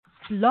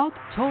Blog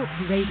Talk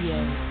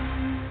Radio.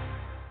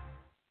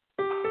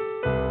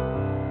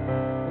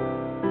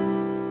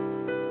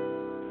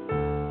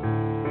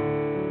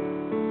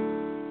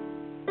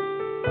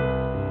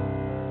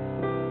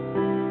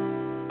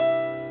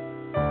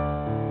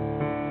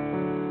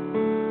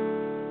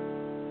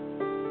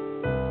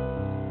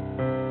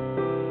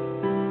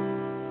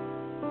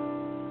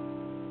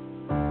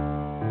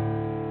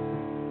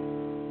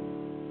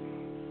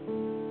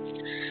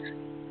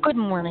 Good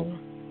morning,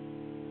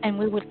 and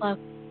we would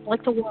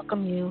like to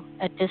welcome you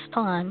at this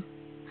time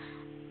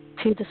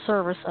to the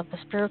service of the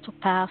Spiritual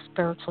Path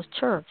Spiritualist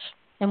Church.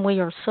 And we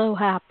are so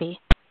happy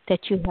that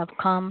you have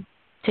come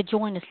to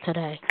join us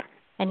today.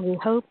 And we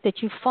hope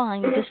that you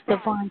find this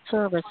divine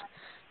service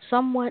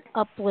somewhat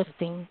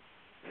uplifting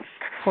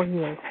for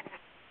you.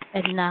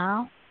 And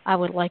now I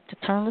would like to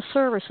turn the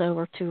service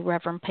over to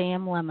Reverend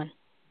Pam Lemon.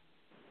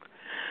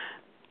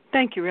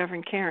 Thank you,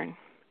 Reverend Karen.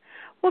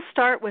 We'll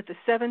start with the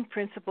 7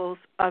 principles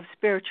of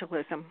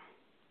spiritualism.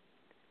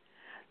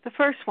 The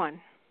first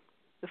one,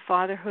 the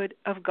fatherhood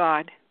of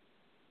God.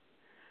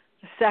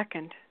 The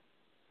second,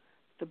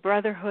 the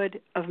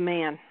brotherhood of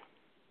man.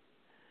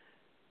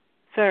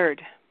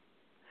 Third,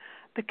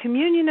 the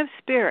communion of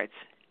spirits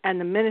and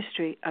the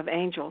ministry of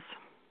angels.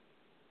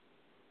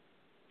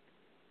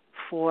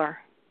 4,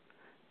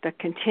 the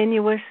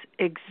continuous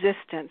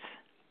existence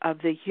of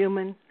the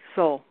human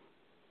soul.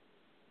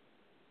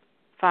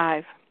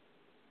 5,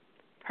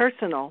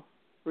 personal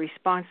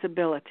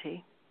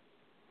responsibility.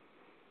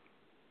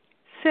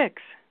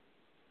 6,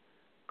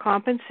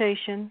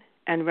 compensation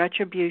and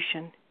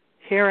retribution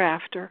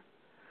hereafter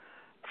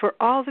for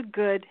all the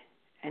good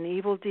and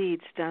evil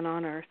deeds done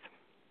on earth.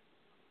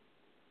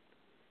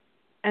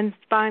 And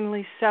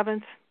finally,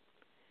 7th,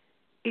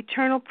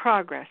 eternal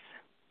progress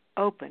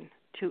open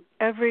to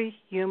every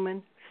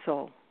human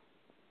soul.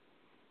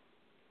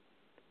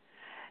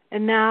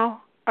 And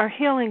now, our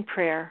healing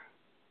prayer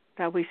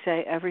that we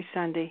say every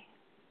Sunday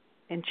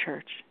in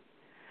church.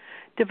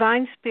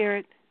 Divine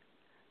Spirit,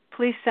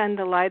 please send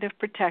the light of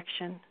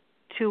protection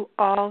to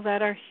all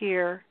that are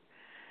here,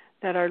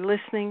 that are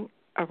listening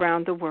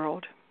around the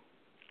world.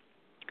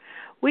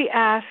 We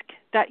ask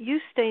that you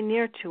stay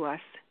near to us,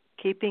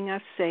 keeping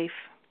us safe.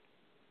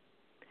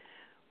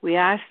 We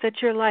ask that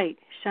your light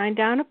shine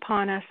down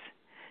upon us,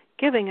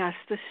 giving us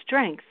the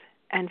strength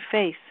and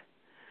faith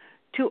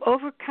to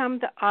overcome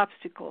the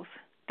obstacles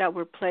that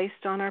were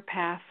placed on our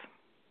path.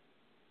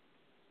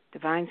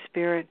 Divine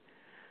Spirit,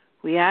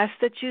 we ask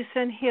that you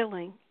send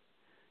healing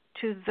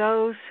to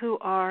those who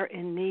are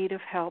in need of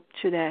help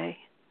today.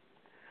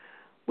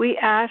 We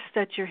ask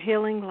that your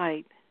healing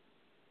light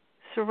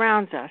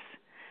surrounds us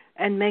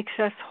and makes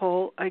us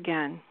whole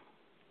again.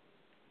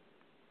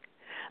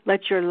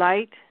 Let your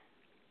light,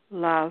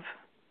 love,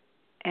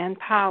 and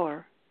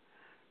power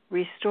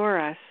restore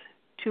us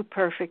to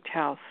perfect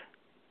health.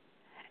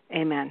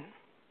 Amen.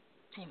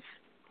 Amen.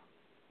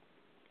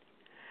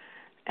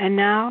 And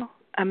now,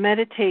 a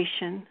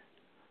meditation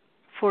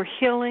for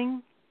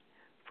healing,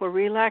 for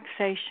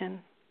relaxation,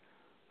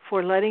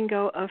 for letting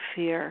go of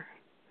fear,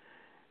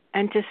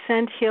 and to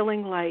send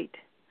healing light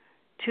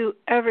to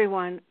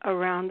everyone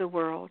around the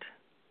world,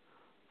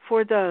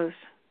 for those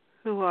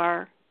who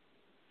are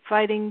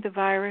fighting the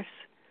virus,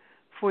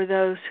 for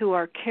those who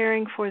are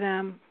caring for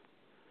them,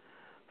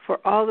 for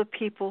all the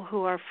people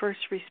who are first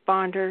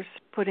responders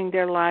putting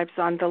their lives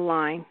on the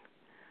line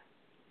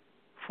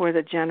for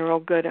the general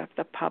good of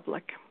the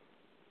public.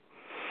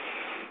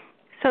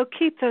 So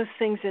keep those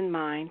things in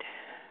mind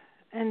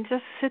and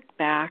just sit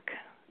back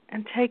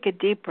and take a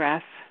deep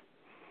breath.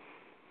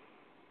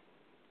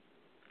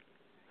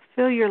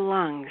 Fill your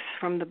lungs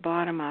from the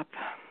bottom up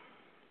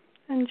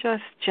and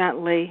just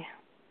gently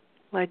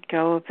let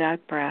go of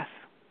that breath.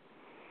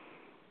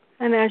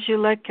 And as you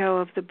let go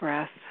of the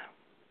breath,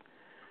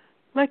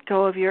 let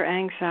go of your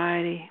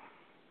anxiety,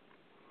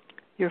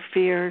 your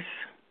fears,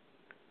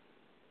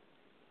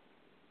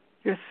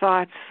 your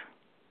thoughts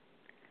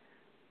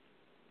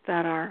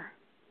that are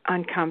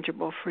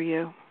uncomfortable for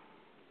you.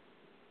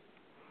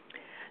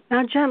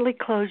 Now gently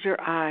close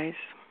your eyes.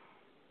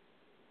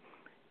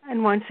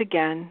 And once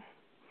again,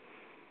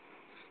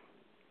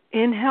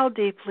 inhale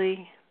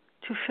deeply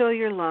to fill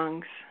your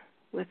lungs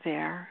with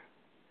air.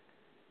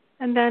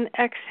 And then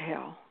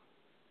exhale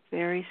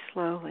very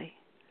slowly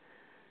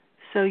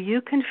so you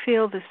can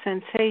feel the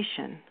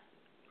sensation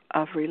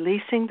of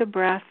releasing the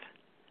breath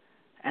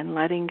and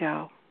letting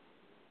go.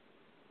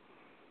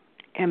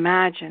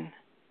 Imagine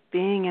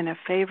being in a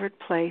favorite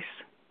place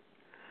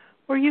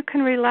where you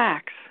can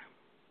relax.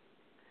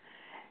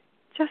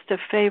 Just a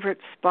favorite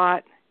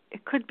spot.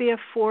 It could be a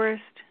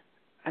forest,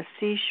 a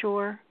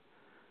seashore,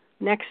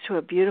 next to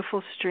a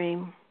beautiful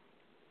stream.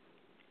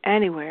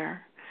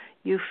 Anywhere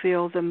you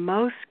feel the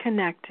most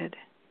connected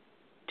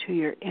to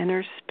your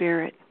inner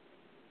spirit.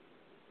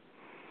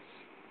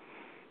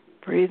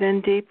 Breathe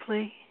in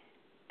deeply,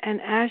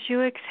 and as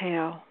you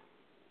exhale,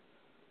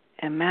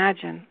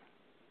 imagine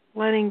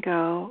letting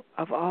go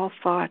of all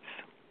thoughts.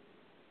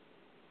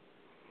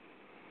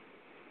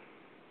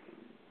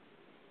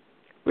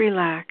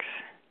 Relax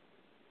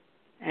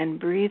and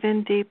breathe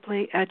in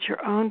deeply at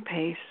your own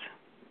pace.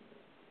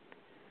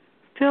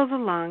 Fill the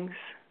lungs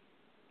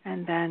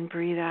and then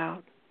breathe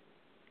out.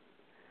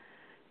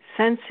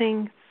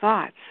 Sensing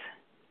thoughts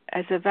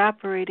as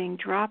evaporating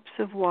drops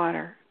of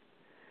water,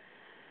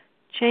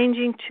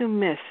 changing to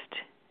mist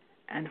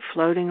and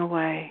floating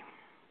away.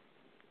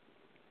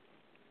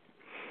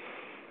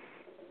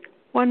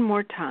 One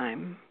more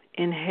time.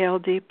 Inhale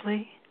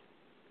deeply,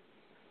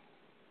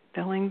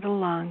 filling the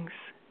lungs,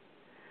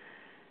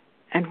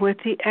 and with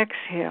the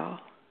exhale,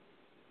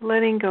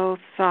 letting go of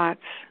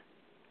thoughts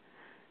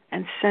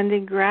and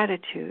sending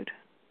gratitude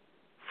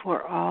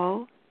for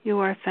all you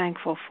are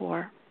thankful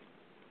for.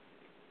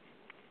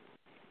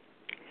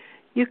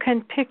 You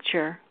can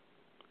picture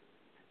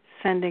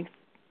sending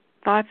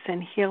thoughts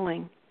and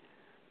healing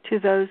to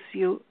those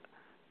you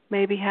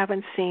maybe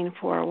haven't seen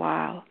for a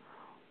while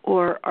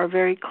or are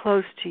very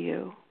close to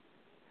you.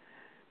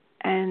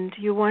 And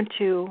you want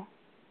to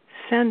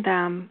send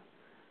them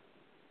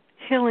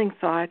healing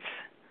thoughts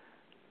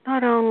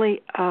not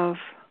only of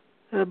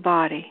the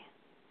body,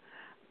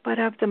 but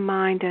of the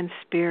mind and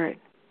spirit.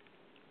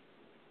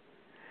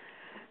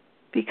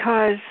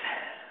 Because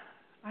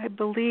I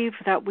believe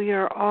that we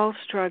are all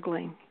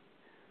struggling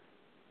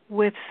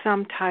with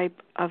some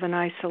type of an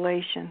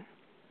isolation.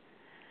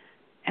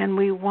 And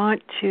we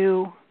want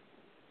to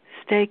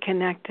stay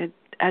connected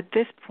at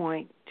this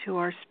point to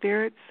our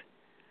spirits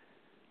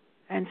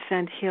and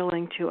send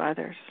healing to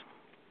others.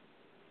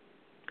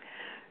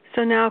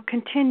 So now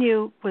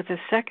continue with a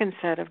second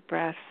set of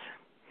breaths,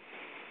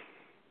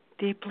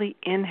 deeply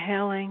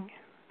inhaling,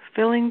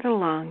 filling the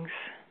lungs,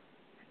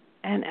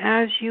 and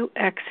as you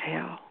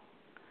exhale,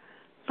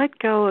 let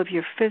go of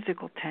your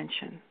physical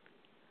tension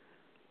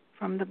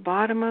from the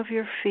bottom of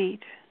your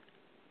feet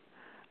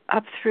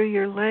up through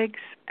your legs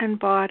and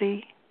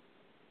body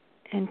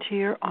into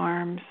your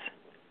arms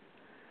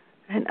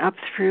and up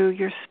through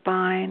your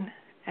spine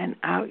and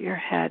out your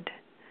head.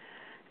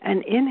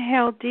 And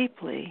inhale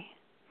deeply,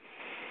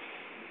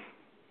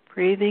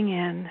 breathing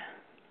in,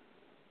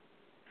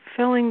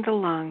 filling the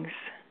lungs,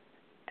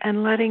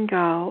 and letting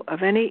go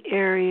of any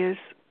areas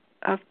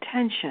of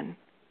tension,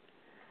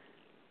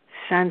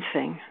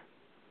 sensing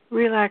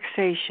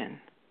relaxation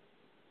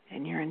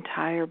in your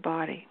entire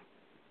body.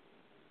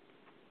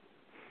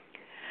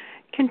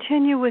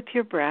 Continue with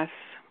your breaths,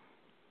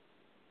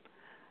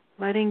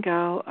 letting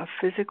go of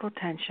physical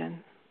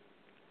tension,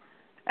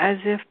 as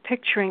if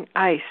picturing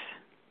ice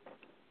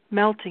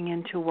melting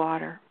into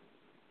water.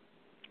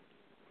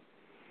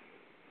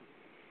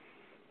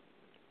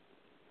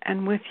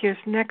 And with your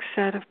next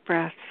set of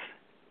breaths,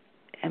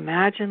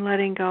 imagine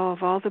letting go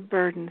of all the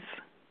burdens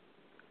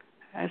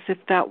as if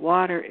that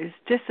water is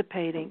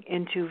dissipating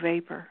into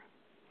vapor.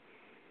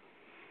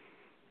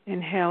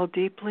 Inhale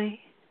deeply,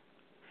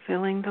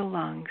 filling the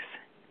lungs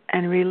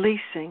and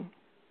releasing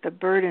the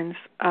burdens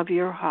of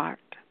your heart.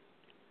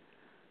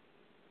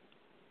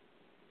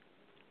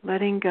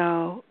 Letting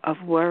go of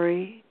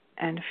worry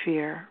and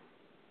fear.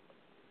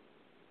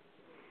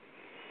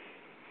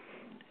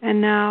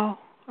 And now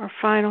our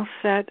final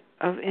set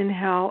of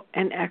inhale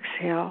and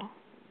exhale.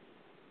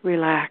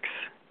 Relax.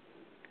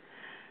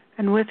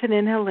 And with an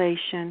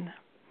inhalation,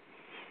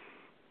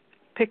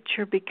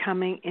 picture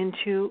becoming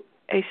into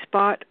a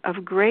spot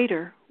of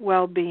greater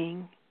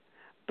well-being,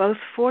 both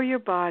for your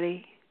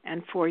body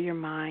and for your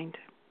mind.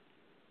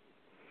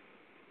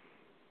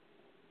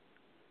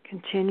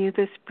 Continue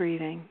this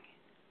breathing.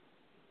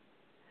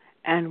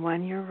 And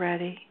when you're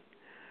ready,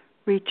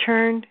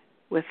 return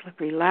with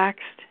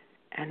relaxed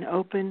and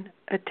open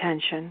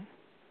attention.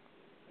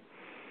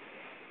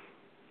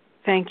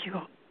 Thank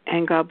you,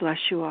 and God bless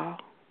you all.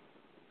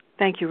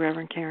 Thank you,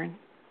 Reverend Karen.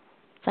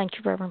 Thank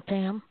you, Reverend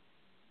Pam.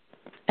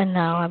 And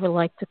now I would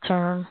like to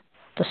turn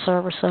the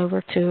service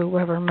over to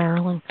Reverend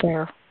Marilyn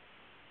Fair.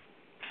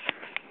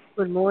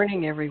 Good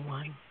morning,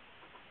 everyone.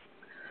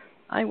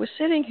 I was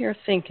sitting here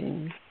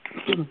thinking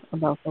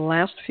about the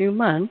last few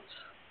months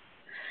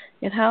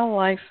and how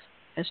life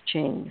has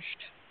changed.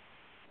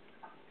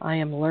 I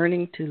am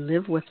learning to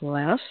live with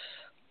less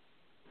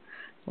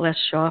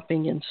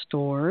shopping in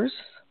stores,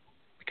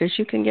 because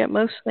you can get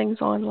most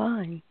things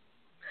online,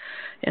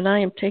 and I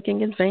am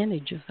taking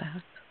advantage of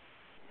that.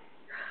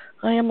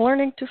 I am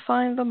learning to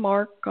find the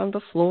mark on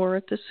the floor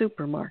at the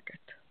supermarket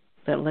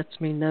that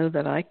lets me know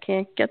that I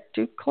can't get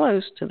too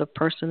close to the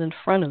person in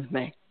front of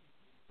me.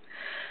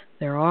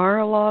 There are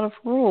a lot of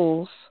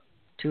rules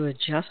to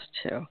adjust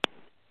to.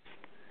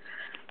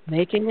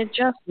 Making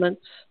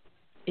adjustments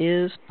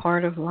is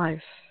part of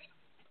life,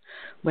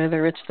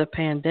 whether it's the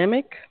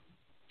pandemic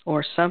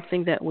or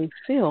something that we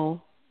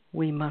feel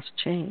we must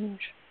change.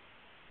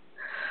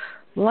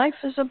 Life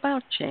is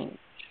about change.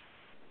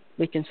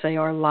 We can say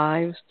our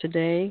lives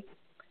today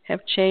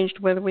have changed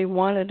whether we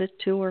wanted it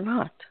to or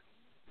not.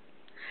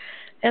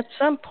 At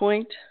some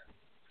point,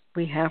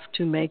 we have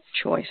to make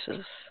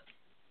choices.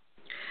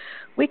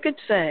 We could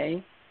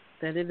say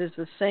that it is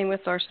the same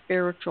with our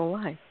spiritual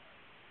life.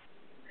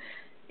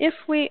 If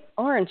we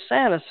aren't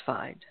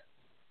satisfied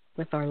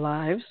with our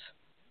lives,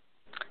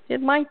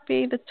 it might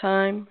be the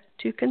time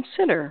to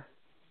consider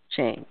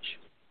change.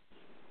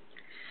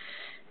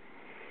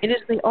 It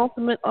is the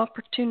ultimate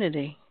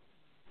opportunity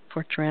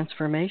for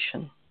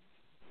transformation.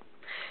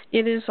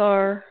 It is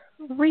our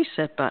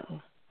reset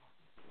button.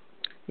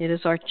 It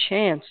is our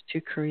chance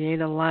to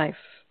create a life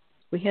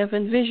we have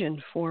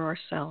envisioned for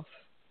ourselves.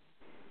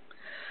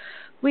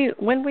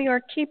 When we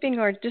are keeping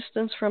our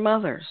distance from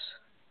others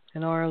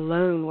and are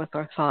alone with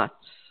our thoughts,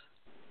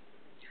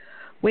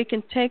 we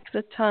can take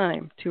the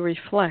time to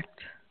reflect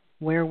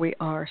where we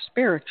are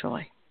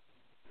spiritually.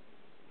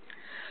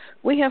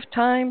 We have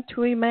time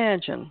to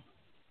imagine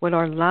what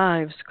our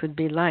lives could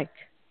be like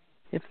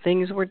if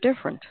things were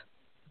different.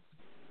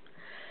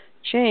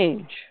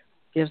 Change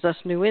gives us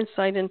new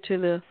insight into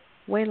the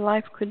way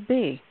life could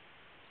be.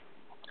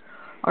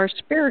 Our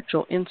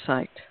spiritual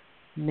insight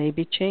may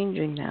be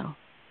changing now.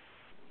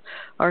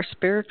 Our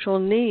spiritual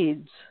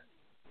needs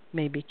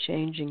may be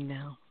changing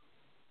now.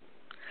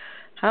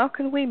 How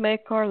can we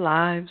make our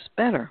lives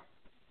better?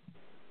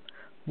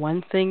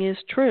 One thing is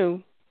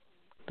true: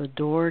 the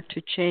door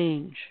to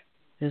change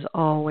is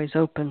always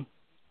open.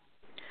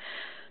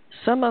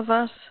 Some of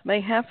us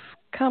may have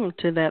come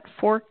to that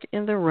fork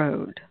in the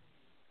road.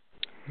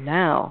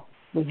 Now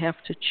we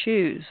have to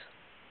choose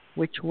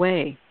which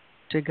way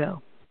to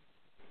go.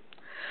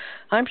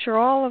 I'm sure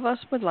all of us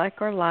would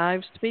like our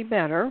lives to be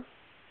better.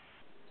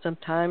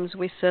 Sometimes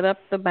we set up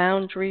the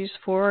boundaries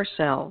for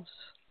ourselves.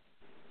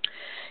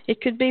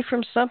 It could be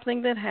from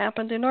something that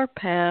happened in our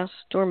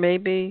past or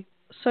maybe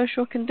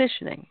social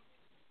conditioning.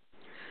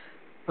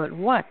 But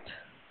what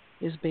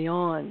is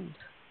beyond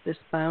this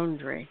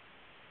boundary?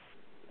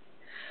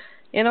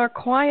 In our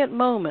quiet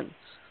moments,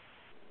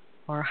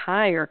 our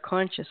higher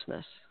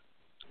consciousness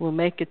will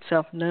make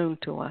itself known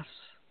to us.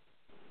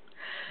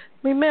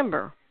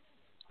 Remember,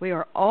 we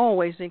are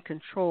always in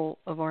control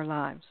of our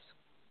lives.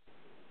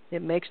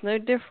 It makes no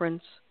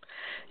difference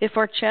if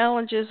our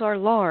challenges are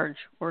large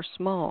or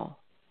small.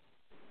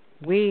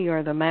 We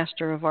are the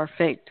master of our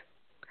fate,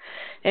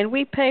 and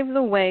we pave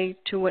the way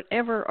to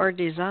whatever our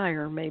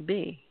desire may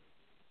be.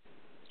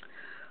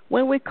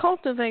 When we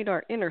cultivate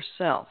our inner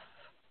self,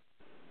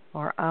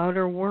 our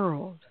outer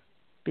world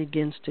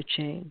begins to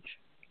change.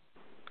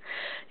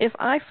 If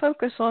I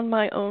focus on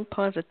my own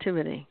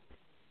positivity,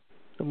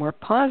 the more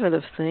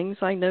positive things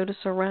I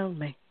notice around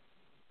me.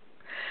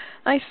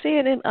 I see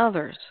it in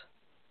others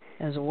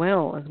as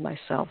well as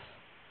myself.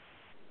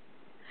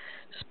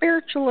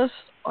 Spiritualists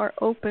are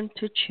open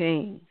to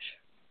change.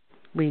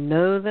 We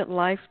know that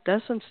life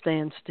doesn't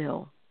stand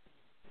still.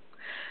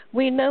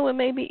 We know it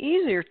may be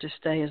easier to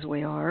stay as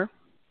we are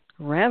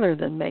rather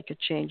than make a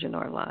change in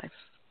our life.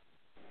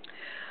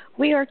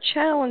 We are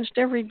challenged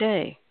every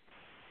day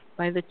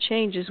by the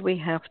changes we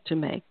have to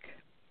make.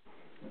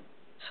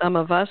 Some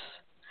of us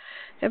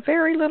have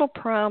very little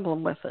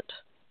problem with it,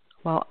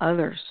 while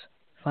others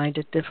find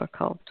it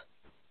difficult.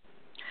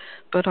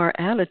 But our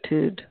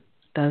attitude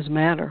does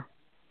matter.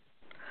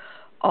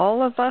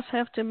 All of us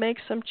have to make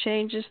some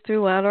changes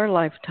throughout our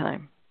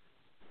lifetime.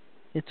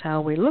 It's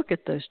how we look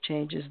at those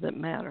changes that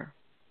matter.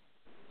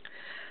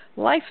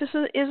 Life is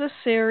a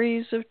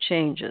series of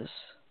changes.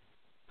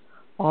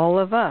 All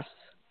of us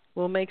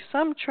will make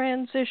some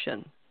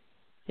transition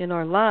in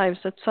our lives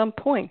at some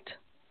point.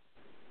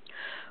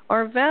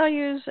 Our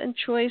values and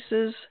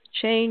choices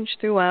change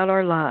throughout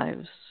our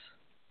lives.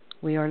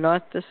 We are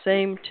not the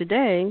same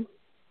today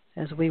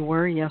as we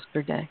were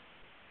yesterday.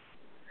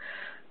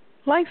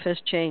 Life has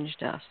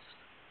changed us.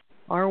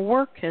 Our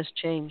work has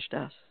changed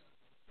us.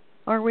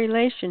 Our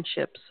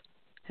relationships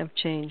have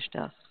changed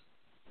us.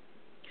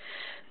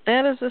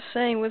 That is the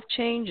same with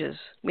changes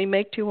we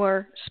make to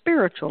our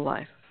spiritual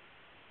life.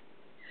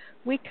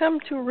 We come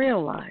to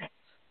realize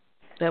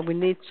that we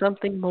need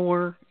something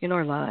more in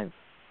our lives.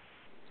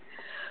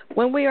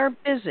 When we are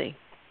busy,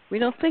 we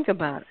don't think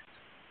about it.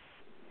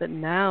 But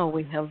now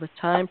we have the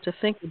time to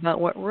think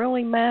about what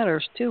really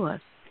matters to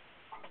us.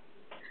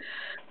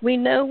 We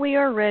know we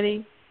are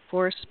ready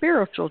for a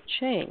spiritual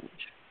change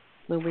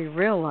when we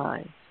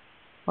realize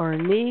our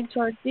needs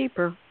are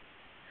deeper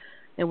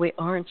and we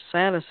aren't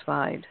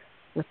satisfied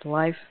with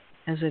life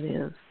as it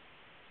is.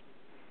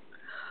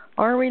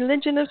 Our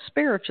religion of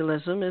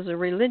spiritualism is a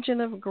religion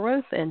of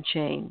growth and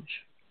change.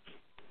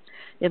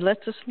 It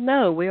lets us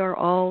know we are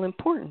all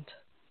important.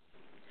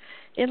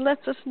 It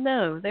lets us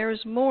know there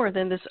is more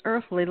than this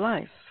earthly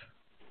life.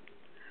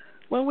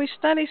 When we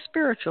study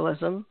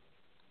spiritualism,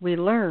 we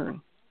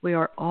learn we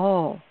are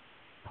all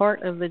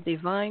part of the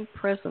divine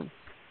presence,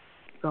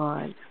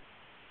 God.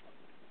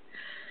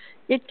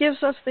 It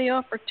gives us the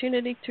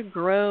opportunity to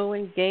grow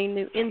and gain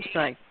new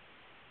insight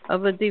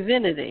of the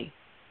divinity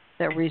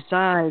that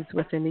resides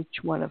within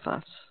each one of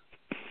us.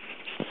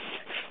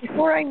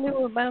 Before I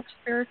knew about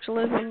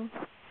spiritualism,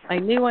 I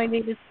knew I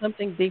needed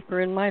something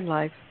deeper in my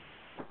life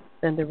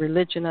than the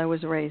religion I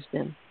was raised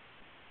in.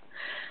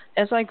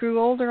 As I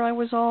grew older, I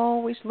was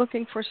always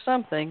looking for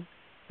something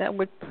that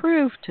would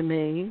prove to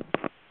me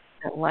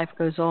that life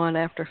goes on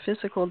after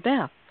physical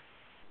death.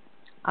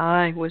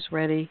 I was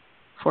ready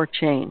for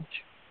change.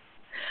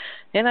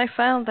 And I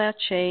found that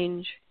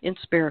change in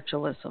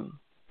spiritualism.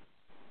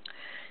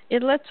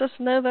 It lets us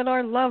know that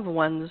our loved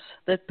ones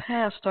that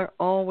passed are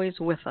always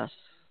with us.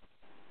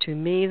 To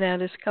me,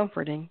 that is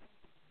comforting.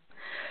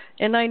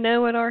 And I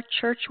know at our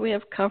church we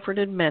have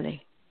comforted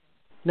many,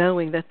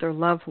 knowing that their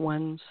loved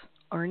ones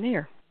are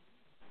near.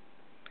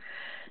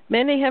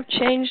 Many have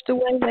changed the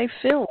way they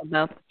feel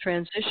about the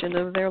transition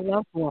of their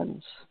loved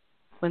ones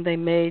when they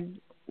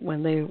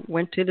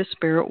went to the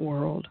spirit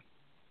world.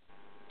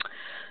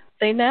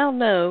 They now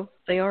know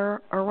they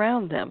are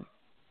around them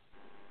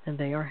and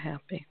they are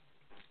happy.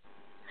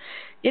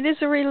 It is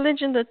a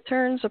religion that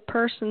turns a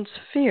person's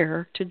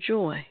fear to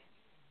joy.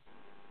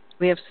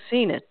 We have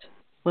seen it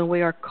when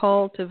we are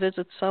called to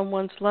visit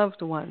someone's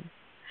loved one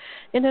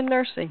in a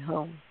nursing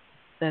home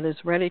that is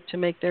ready to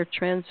make their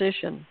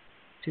transition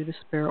to the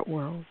spirit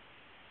world.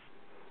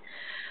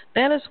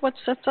 That is what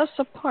sets us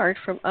apart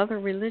from other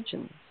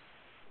religions,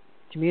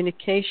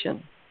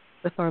 communication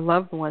with our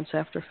loved ones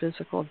after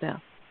physical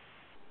death.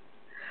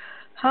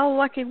 How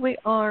lucky we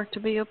are to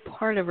be a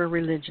part of a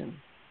religion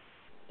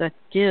that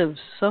gives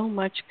so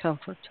much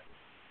comfort.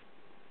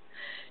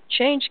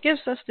 Change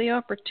gives us the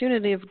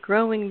opportunity of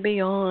growing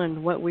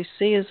beyond what we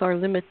see as our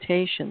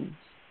limitations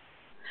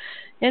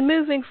and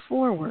moving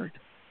forward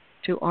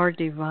to our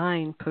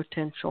divine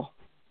potential.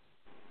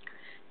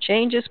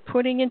 Change is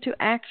putting into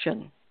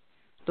action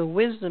the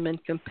wisdom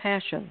and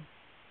compassion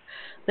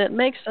that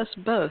makes us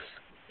both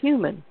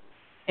human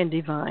and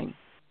divine.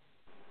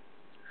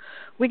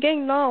 We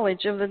gain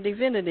knowledge of the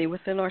divinity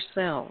within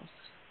ourselves.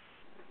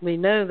 We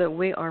know that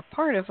we are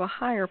part of a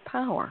higher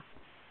power.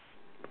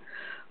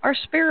 Our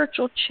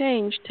spiritual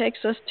change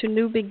takes us to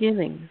new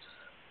beginnings.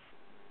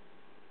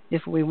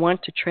 If we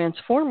want to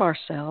transform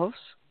ourselves,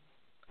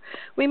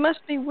 we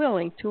must be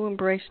willing to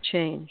embrace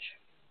change.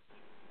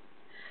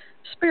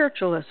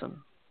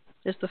 Spiritualism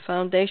is the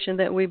foundation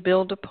that we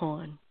build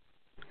upon.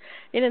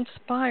 It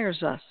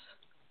inspires us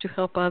to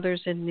help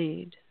others in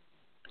need.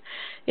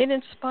 It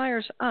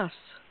inspires us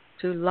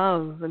to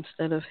love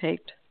instead of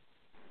hate.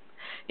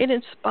 It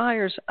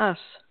inspires us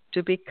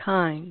to be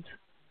kind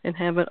and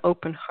have an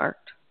open heart.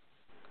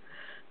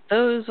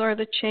 Those are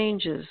the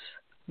changes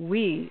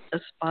we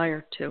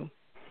aspire to.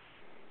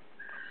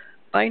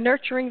 By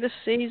nurturing the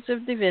seeds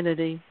of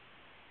divinity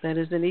that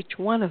is in each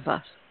one of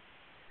us,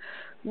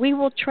 we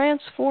will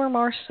transform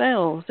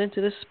ourselves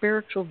into the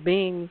spiritual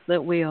beings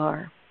that we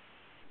are.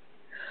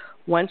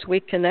 Once we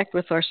connect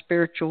with our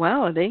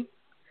spirituality,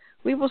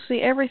 we will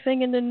see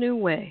everything in a new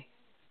way.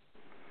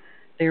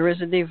 There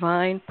is a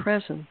divine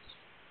presence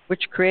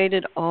which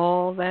created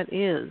all that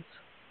is,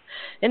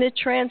 and it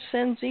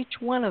transcends each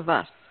one of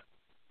us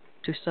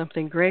to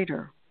something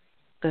greater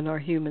than our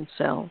human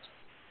selves.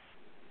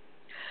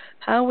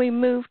 How we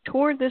move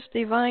toward this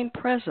divine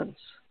presence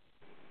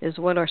is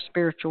what our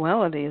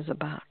spirituality is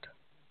about.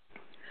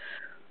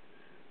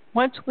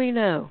 Once we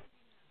know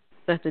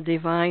that the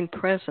divine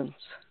presence,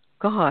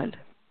 God,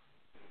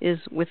 is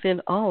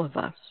within all of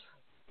us,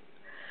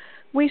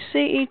 we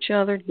see each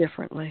other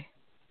differently.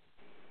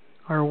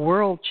 Our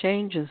world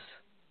changes.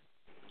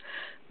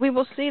 We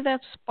will see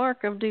that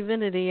spark of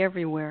divinity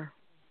everywhere,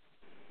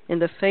 in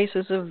the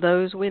faces of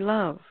those we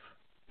love,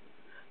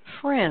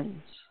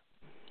 friends,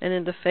 and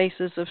in the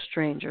faces of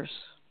strangers.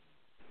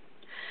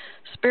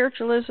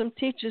 Spiritualism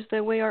teaches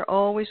that we are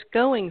always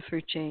going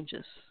through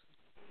changes.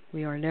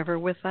 We are never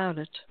without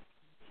it.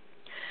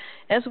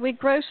 As we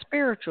grow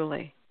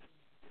spiritually,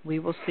 we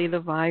will see the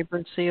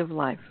vibrancy of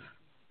life.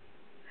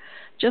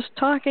 Just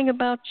talking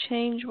about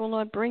change will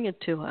not bring it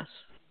to us.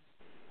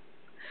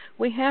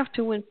 We have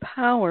to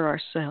empower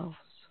ourselves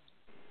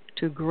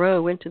to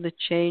grow into the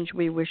change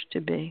we wish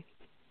to be.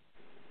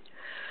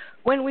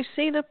 When we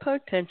see the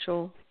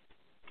potential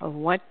of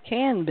what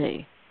can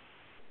be,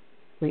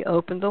 we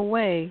open the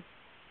way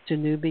to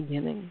new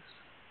beginnings.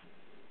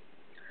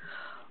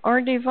 Our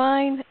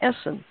divine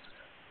essence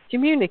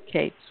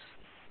communicates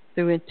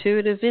through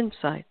intuitive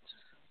insights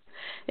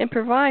and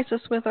provides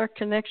us with our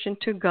connection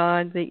to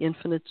God, the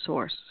infinite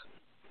source.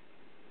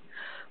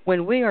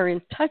 When we are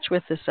in touch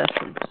with this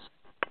essence,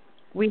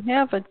 we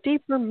have a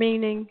deeper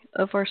meaning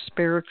of our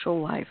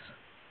spiritual life.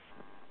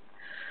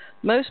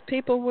 Most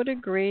people would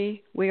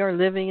agree we are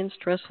living in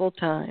stressful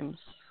times.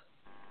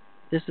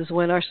 This is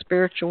when our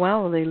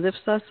spirituality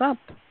lifts us up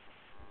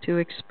to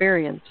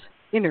experience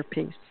inner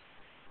peace.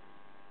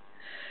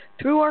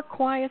 Through our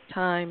quiet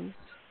times,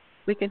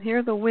 we can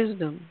hear the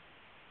wisdom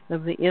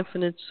of the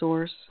infinite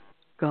source,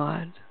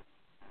 God.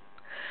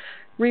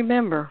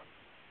 Remember,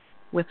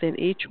 within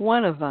each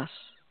one of us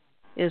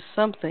is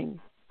something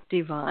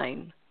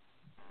divine.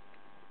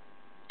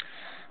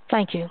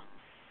 Thank you.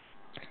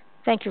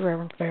 Thank you,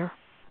 Reverend Fair.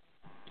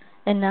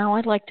 And now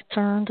I'd like to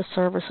turn the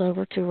service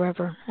over to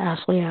Reverend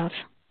Ashley Ash.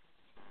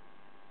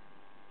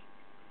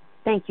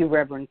 Thank you,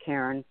 Reverend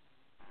Karen.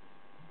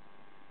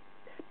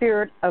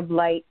 Spirit of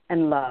light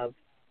and love,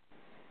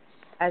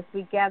 as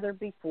we gather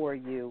before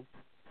you,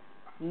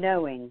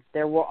 knowing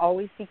there will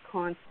always be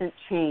constant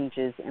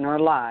changes in our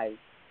lives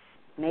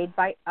made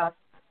by us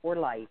or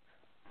life,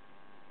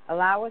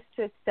 allow us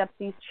to accept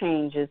these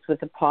changes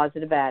with a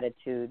positive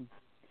attitude,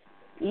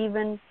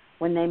 even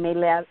when they may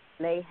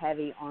lay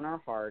heavy on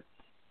our hearts.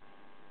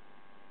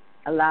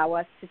 Allow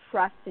us to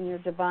trust in your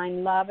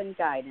divine love and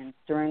guidance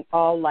during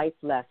all life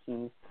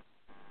lessons.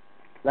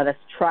 Let us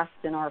trust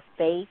in our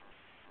faith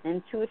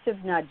and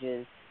intuitive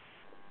nudges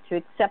to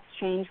accept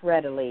change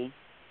readily.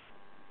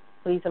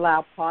 Please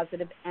allow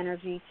positive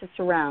energy to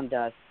surround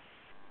us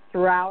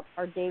throughout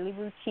our daily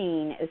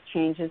routine as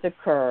changes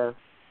occur.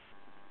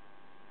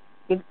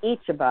 Give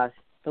each of us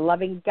the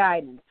loving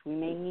guidance we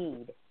may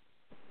need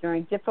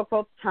during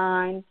difficult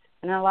times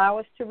and allow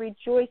us to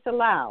rejoice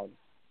aloud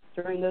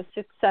during those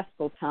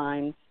successful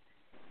times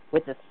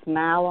with a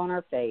smile on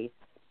our face.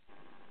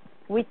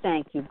 We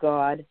thank you,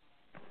 God,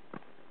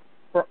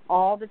 for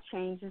all the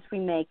changes we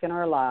make in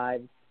our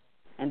lives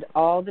and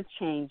all the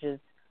changes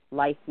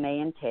life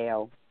may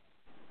entail.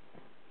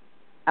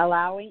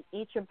 Allowing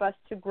each of us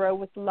to grow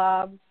with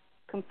love,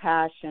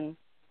 compassion,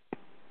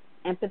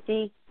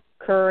 empathy,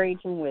 courage,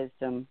 and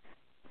wisdom.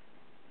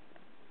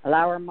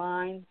 Allow our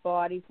minds,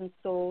 bodies, and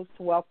souls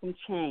to welcome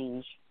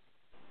change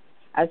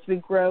as we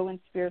grow in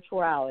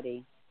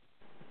spirituality.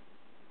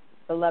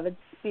 Beloved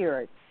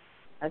Spirit,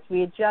 as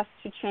we adjust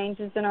to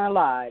changes in our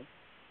lives,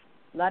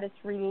 let us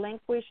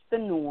relinquish the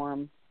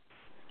norm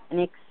and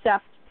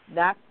accept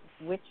that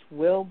which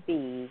will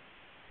be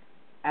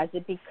as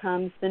it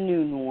becomes the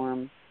new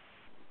norm.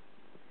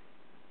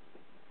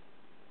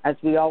 As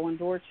we all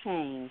endure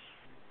change,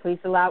 please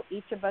allow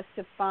each of us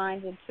to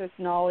find and to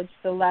acknowledge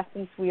the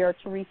lessons we are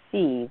to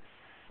receive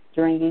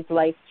during these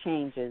life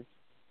changes.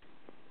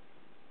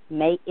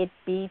 May it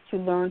be to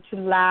learn to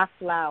laugh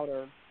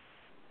louder,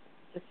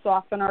 to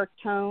soften our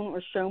tone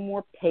or show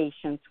more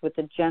patience with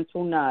a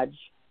gentle nudge.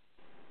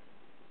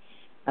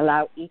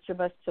 Allow each of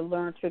us to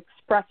learn to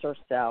express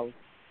ourselves.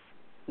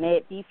 May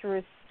it be through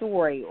a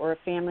story or a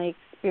family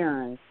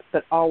experience,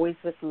 but always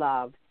with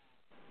love.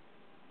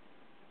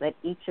 Let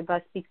each of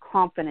us be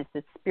confident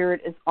that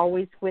Spirit is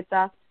always with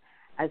us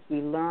as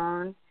we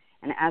learn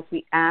and as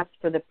we ask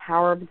for the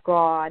power of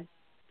God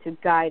to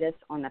guide us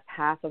on the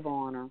path of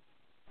honor.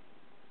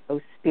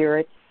 O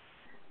Spirit,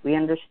 we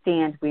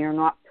understand we are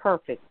not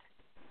perfect,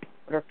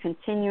 but are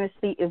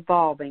continuously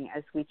evolving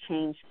as we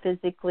change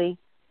physically,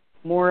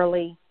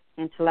 morally,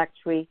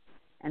 intellectually,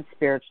 and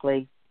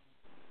spiritually.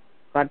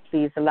 God,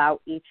 please allow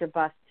each of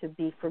us to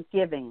be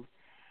forgiving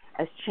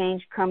as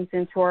change comes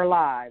into our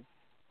lives,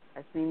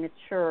 as we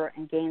mature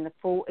and gain the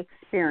full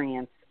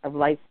experience of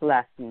life's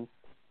lessons.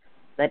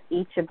 Let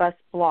each of us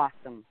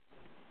blossom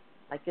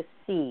like a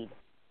seed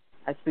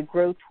as we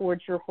grow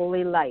towards your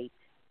holy light,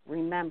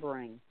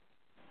 remembering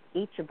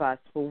each of us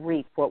will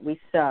reap what we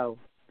sow.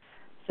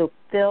 So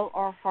fill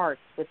our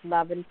hearts with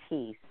love and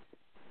peace.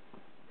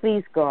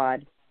 Please,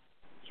 God,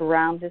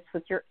 surround us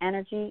with your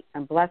energy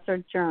and bless our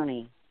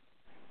journey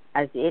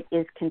as it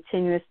is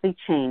continuously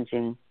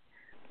changing.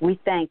 We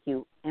thank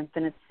you,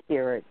 Infinite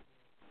Spirit.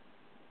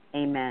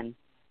 Amen.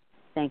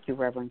 Thank you,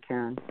 Reverend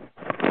Karen.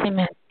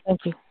 Amen.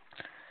 Thank you.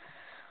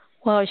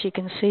 Well, as you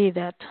can see,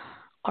 that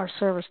our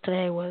service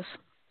today was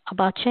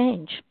about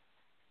change,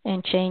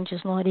 and change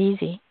is not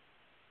easy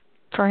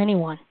for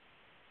anyone.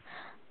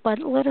 But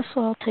let us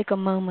all take a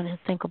moment and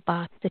think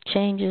about the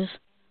changes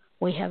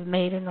we have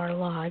made in our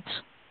lives,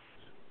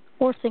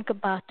 or think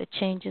about the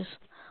changes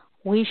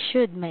we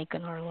should make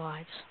in our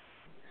lives.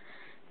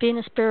 Being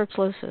a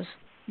spiritualist is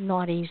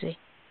not easy.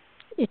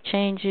 It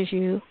changes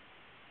you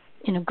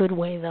in a good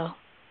way, though.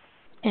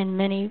 And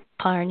many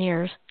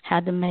pioneers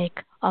had to make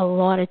a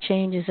lot of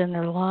changes in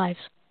their lives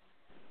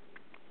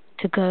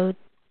to go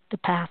the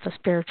path of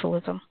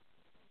spiritualism.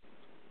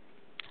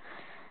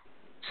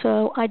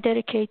 So I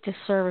dedicate this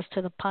service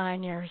to the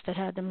pioneers that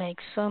had to make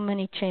so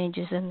many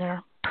changes in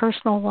their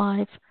personal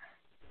life,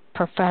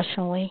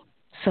 professionally,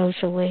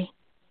 socially,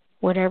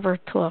 whatever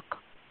it took.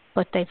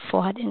 But they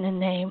fought in the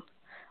name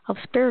of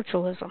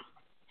spiritualism,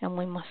 and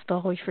we must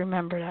always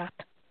remember that.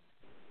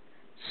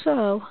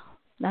 So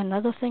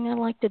another thing I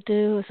like to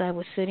do as I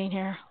was sitting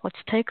here,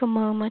 let's take a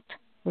moment,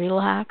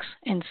 relax,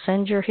 and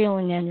send your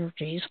healing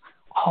energies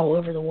all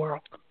over the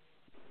world.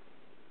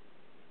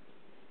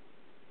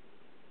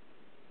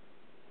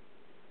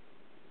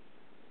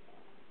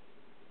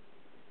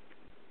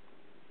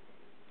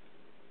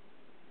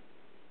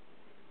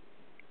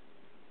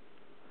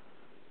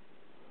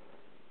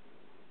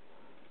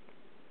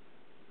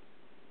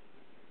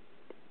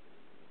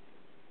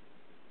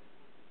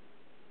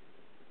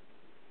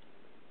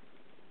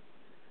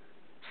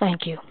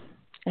 Thank you.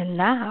 And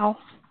now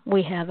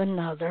we have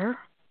another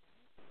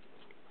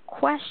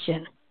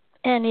question.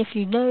 And if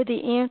you know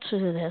the answer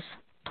to this,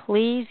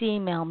 please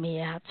email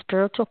me at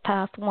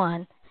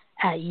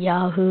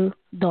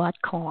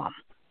spiritualpath1@yahoo.com.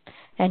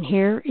 And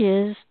here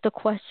is the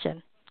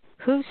question.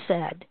 Who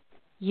said,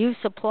 "You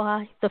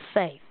supply the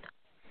faith,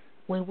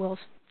 we will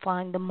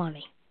find the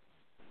money"?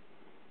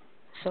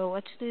 So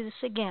let's do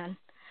this again.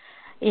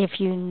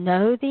 If you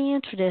know the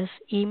answer to this,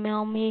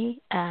 email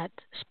me at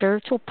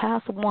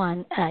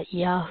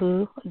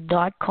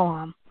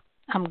spiritualpath1@yahoo.com.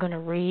 I'm going to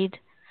read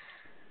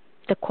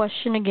the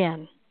question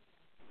again.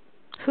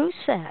 Who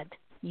said,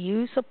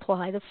 "You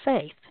supply the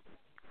faith,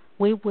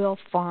 we will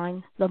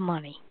find the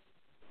money"?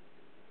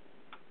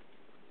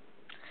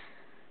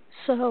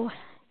 So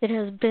it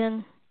has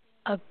been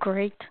a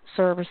great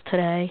service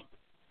today,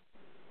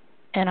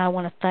 and I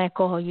want to thank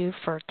all of you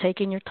for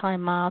taking your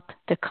time out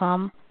to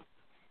come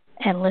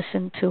and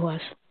listen to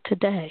us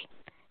today.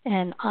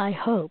 And I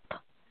hope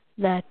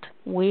that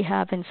we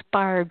have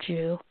inspired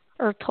you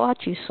or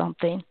taught you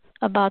something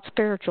about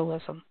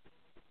spiritualism.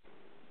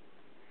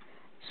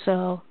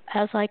 So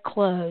as I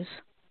close,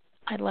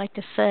 I'd like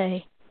to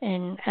say,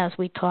 and as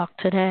we talk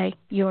today,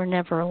 you are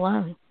never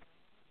alone.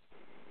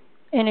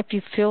 And if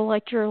you feel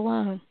like you're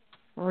alone,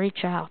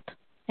 reach out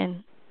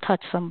and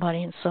touch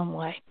somebody in some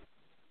way.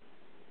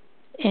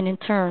 And in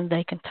turn,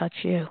 they can touch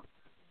you.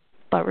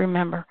 But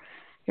remember,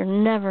 you're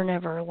never,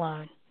 never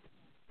alone.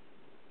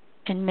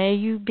 And may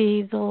you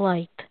be the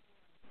light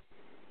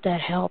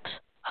that helps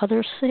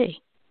others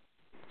see.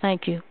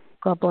 Thank you.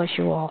 God bless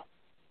you all.